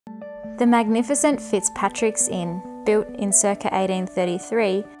The magnificent Fitzpatrick's Inn, built in circa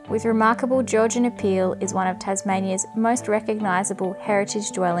 1833, with remarkable Georgian appeal, is one of Tasmania's most recognisable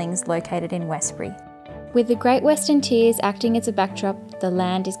heritage dwellings located in Westbury. With the Great Western Tiers acting as a backdrop, the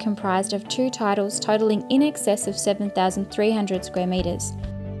land is comprised of 2 titles totalling in excess of 7,300 square metres.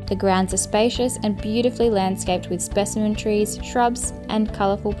 The grounds are spacious and beautifully landscaped with specimen trees, shrubs and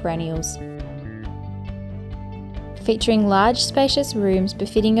colourful perennials. Featuring large spacious rooms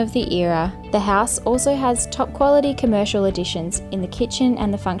befitting of the era, the house also has top quality commercial additions in the kitchen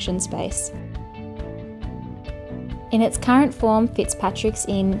and the function space. In its current form, Fitzpatrick's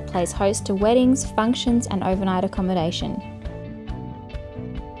Inn plays host to weddings, functions and overnight accommodation.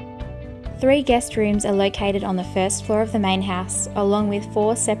 3 guest rooms are located on the first floor of the main house, along with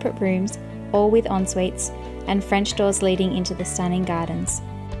 4 separate rooms, all with en-suites and French doors leading into the stunning gardens.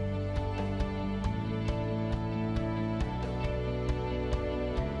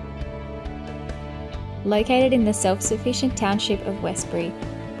 Located in the self-sufficient township of Westbury,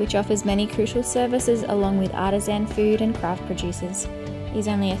 which offers many crucial services along with artisan food and craft producers, is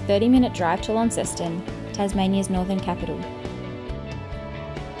only a 30-minute drive to Launceston, Tasmania's northern capital.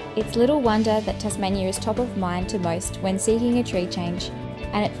 It's little wonder that Tasmania is top of mind to most when seeking a tree change,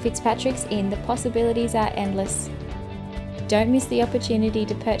 and at Fitzpatrick's Inn the possibilities are endless. Don't miss the opportunity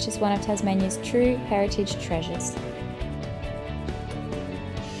to purchase one of Tasmania's true heritage treasures.